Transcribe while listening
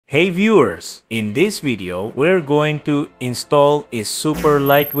Hey viewers, in this video we're going to install a super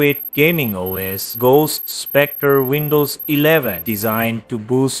lightweight gaming OS, Ghost Spectre Windows 11, designed to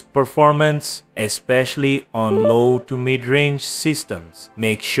boost performance, especially on low to mid-range systems.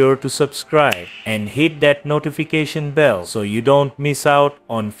 Make sure to subscribe and hit that notification bell so you don't miss out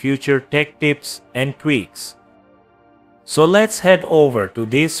on future tech tips and tweaks. So let's head over to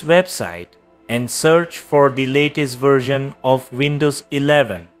this website and search for the latest version of Windows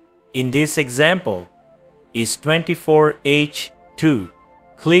 11. In this example is 24H2.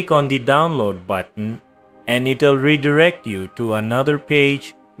 Click on the download button and it'll redirect you to another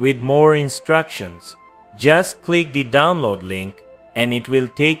page with more instructions. Just click the download link and it will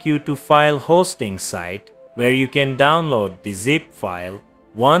take you to file hosting site where you can download the zip file.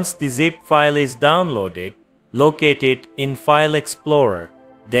 Once the zip file is downloaded, locate it in File Explorer.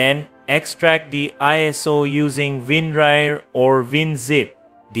 Then extract the ISO using WinRAR or WinZip.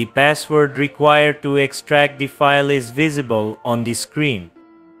 The password required to extract the file is visible on the screen.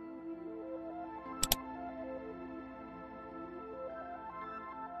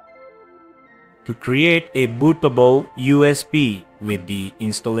 To create a bootable USB with the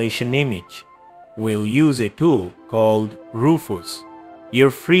installation image, we'll use a tool called Rufus.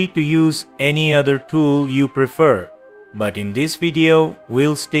 You're free to use any other tool you prefer, but in this video,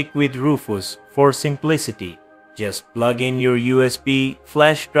 we'll stick with Rufus for simplicity. Just plug in your USB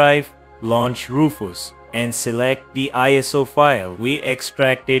flash drive, launch Rufus, and select the ISO file we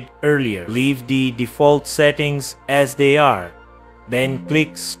extracted earlier. Leave the default settings as they are. Then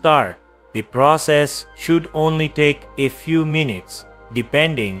click Start. The process should only take a few minutes,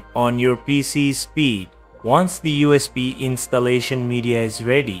 depending on your PC's speed. Once the USB installation media is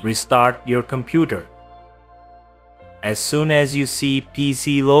ready, restart your computer. As soon as you see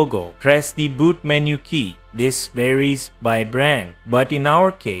PC logo, press the boot menu key. This varies by brand, but in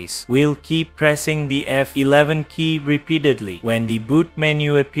our case, we'll keep pressing the F11 key repeatedly. When the boot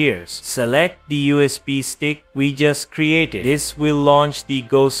menu appears, select the USB stick we just created. This will launch the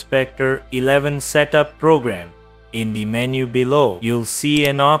Ghost Spectre 11 setup program. In the menu below, you'll see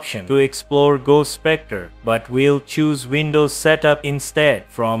an option to explore Ghost Spectre, but we'll choose Windows Setup instead.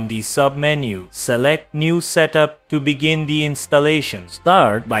 From the sub-menu, select New Setup to begin the installation.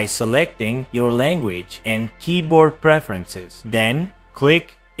 Start by selecting your language and keyboard preferences. Then,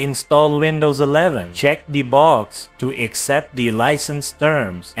 click Install Windows 11. Check the box to accept the license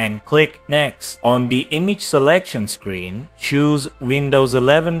terms and click Next. On the image selection screen, choose Windows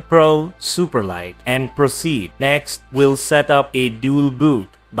 11 Pro SuperLite and proceed. Next, we'll set up a dual boot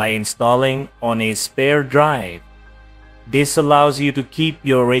by installing on a spare drive. This allows you to keep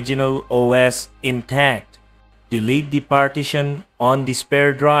your original OS intact. Delete the partition on the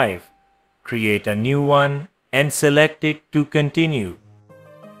spare drive. Create a new one and select it to continue.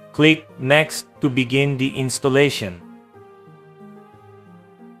 Click Next to begin the installation.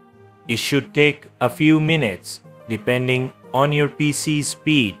 It should take a few minutes depending on your PC's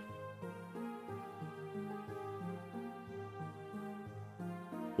speed.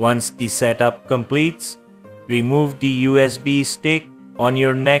 Once the setup completes, remove the USB stick on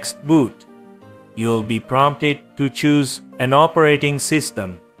your next boot. You'll be prompted to choose an operating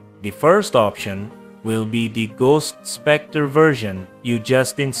system. The first option will be the Ghost Spectre version you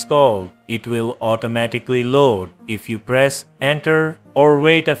just installed. It will automatically load if you press Enter or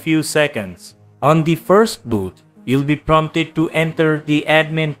wait a few seconds. On the first boot, you'll be prompted to enter the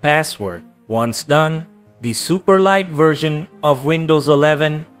admin password. Once done, the SuperLite version of Windows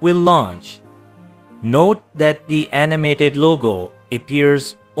 11 will launch. Note that the animated logo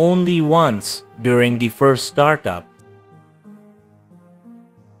appears only once during the first startup.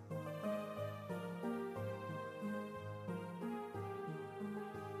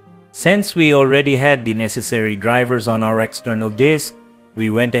 Since we already had the necessary drivers on our external disk,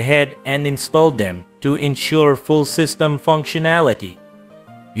 we went ahead and installed them to ensure full system functionality.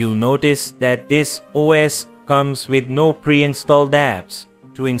 You'll notice that this OS comes with no pre-installed apps.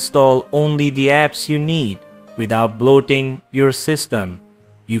 To install only the apps you need without bloating your system,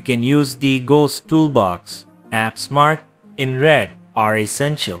 you can use the Ghost Toolbox. Apps marked in red are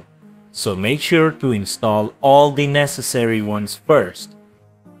essential, so make sure to install all the necessary ones first.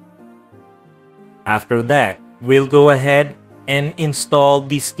 After that, we'll go ahead and install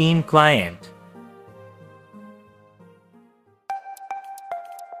the Steam client.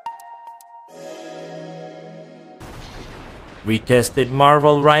 We tested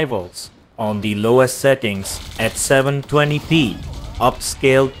Marvel Rivals on the lowest settings at 720p,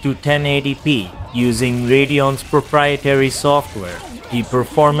 upscaled to 1080p, using Radeon's proprietary software. The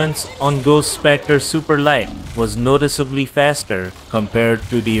performance on Ghost Spectre SuperLite was noticeably faster compared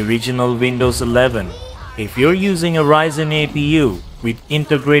to the original Windows 11. If you're using a Ryzen APU with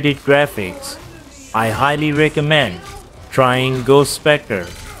integrated graphics, I highly recommend trying Ghost Spectre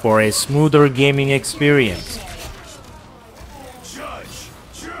for a smoother gaming experience. Judge,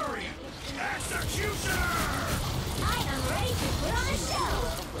 jury, executioner!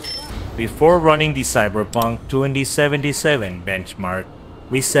 Before running the Cyberpunk 2077 benchmark,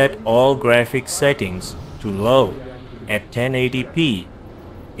 we set all graphics settings to low at 1080p,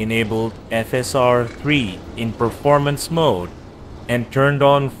 enabled FSR 3 in performance mode, and turned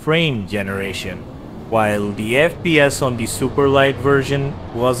on frame generation. While the FPS on the SuperLite version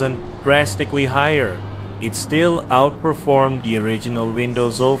wasn't drastically higher, it still outperformed the original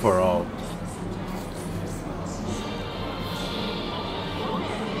Windows overall.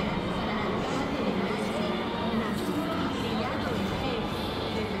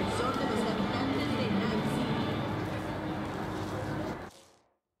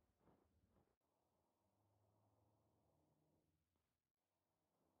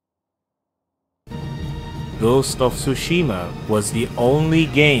 Ghost of Tsushima was the only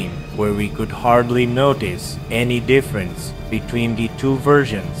game where we could hardly notice any difference between the two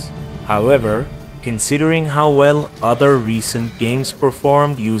versions. However, considering how well other recent games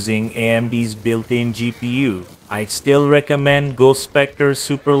performed using AMD's built-in GPU, I'd still recommend Ghost Spectre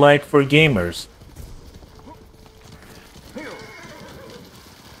SuperLite for gamers.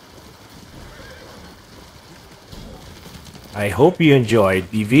 I hope you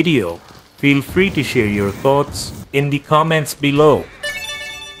enjoyed the video. Feel free to share your thoughts in the comments below.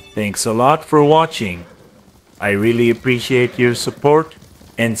 Thanks a lot for watching. I really appreciate your support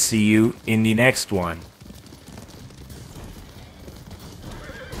and see you in the next one.